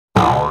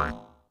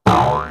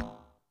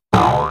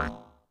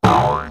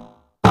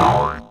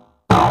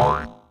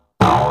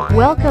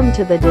Welcome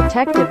to the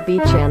Detective B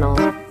channel.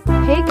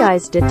 Hey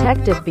guys,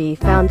 Detective B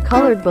found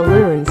colored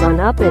balloons on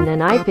Upin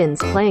and Ipin's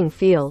playing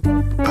field.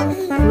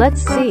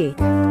 Let's see.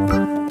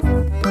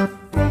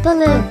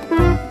 Balloon.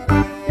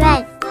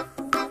 Red.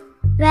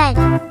 Red.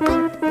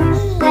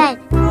 Red.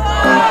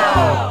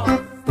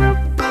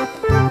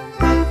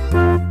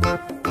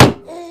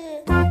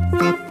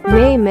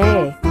 May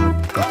May.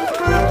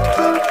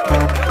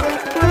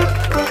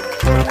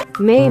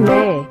 May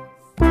May.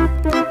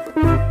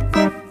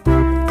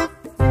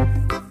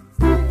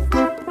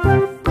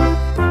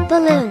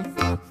 Balloon.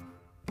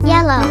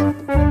 Yellow.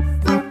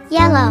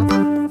 Yellow.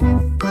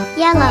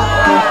 Yellow.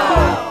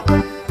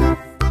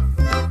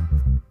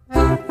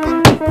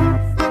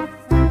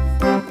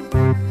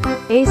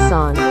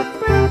 Ehsan.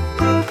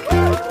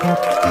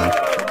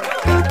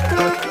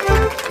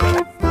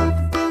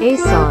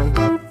 Ehsan.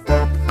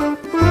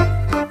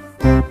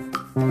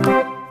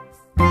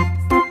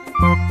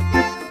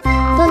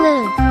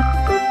 Balloon.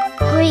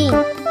 Green.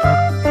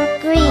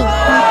 Green.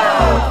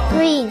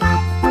 Green.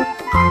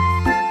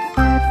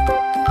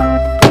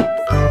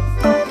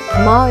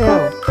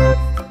 Ma'il.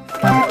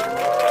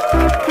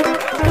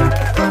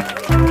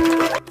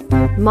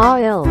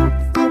 Ma'il.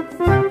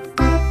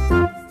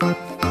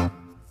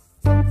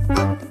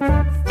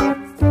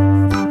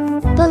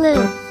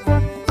 Balloon.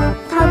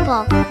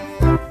 Purple.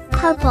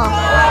 Purple.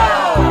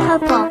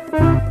 Purple.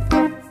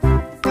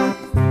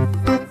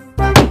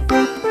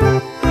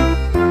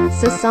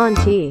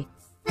 Susanti.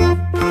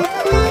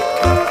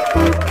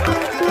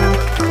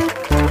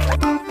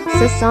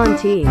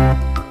 Susanti.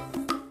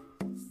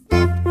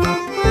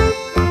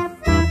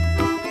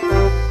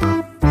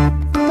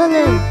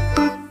 Balloon.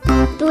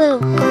 Blue.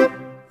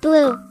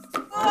 Blue.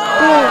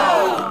 Blue.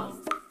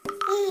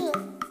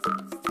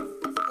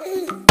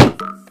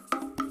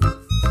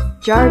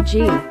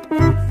 Jarjit.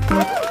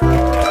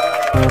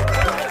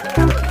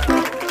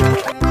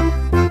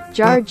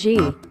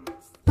 Jarjit.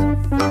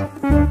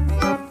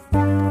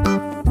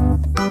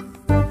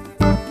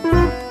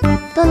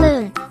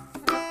 Balloon.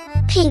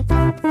 Pink.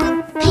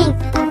 Pink.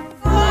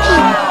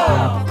 Pink.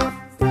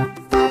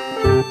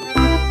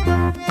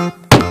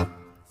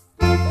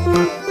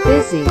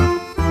 Fizi.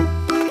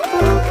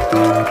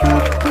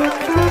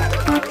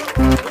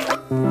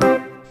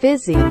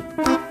 Fizi.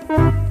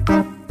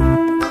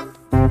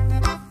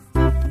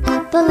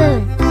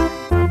 Balloon.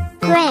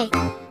 Gray.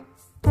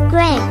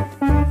 Gray.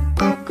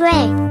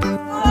 Gray.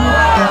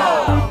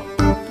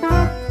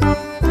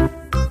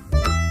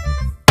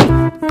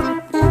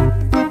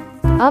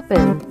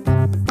 Upin.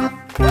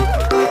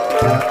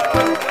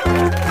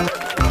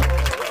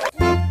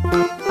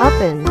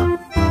 Upin.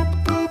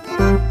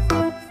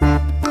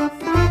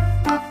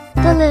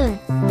 Balloon.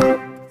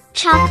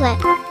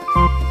 Chocolate.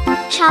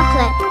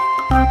 Chocolate.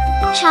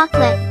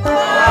 Chocolate.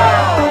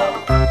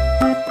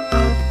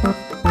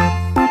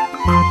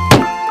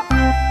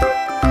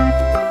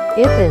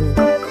 Ipin.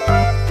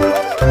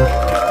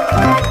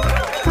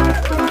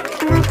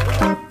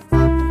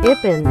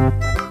 Ipin.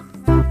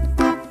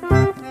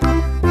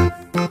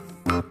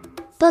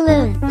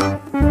 Balloon.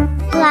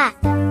 Black.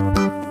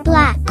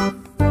 Black.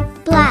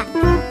 Black.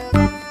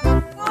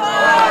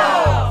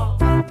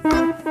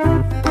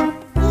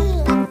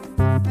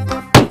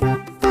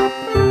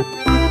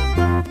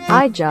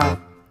 Ijat.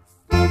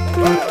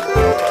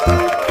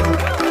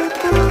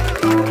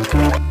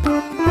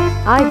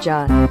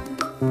 Ijat.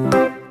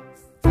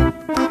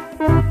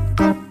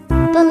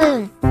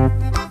 Balloon.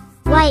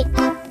 White.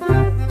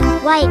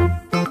 White.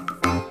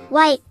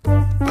 White.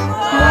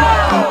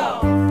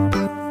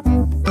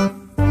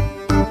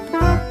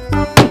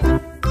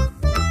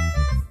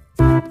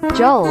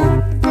 Dzul.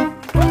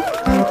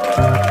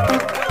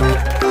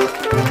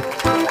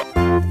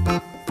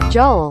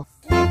 Dzul.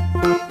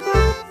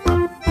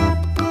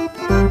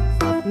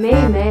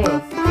 May May.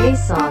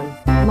 Ehsan.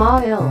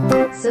 Ma'il.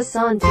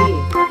 Susanti.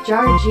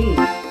 Jarjit.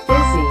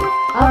 Fizi.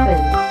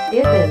 Upin.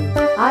 Ipin.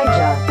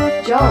 Ijat.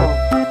 Dzul.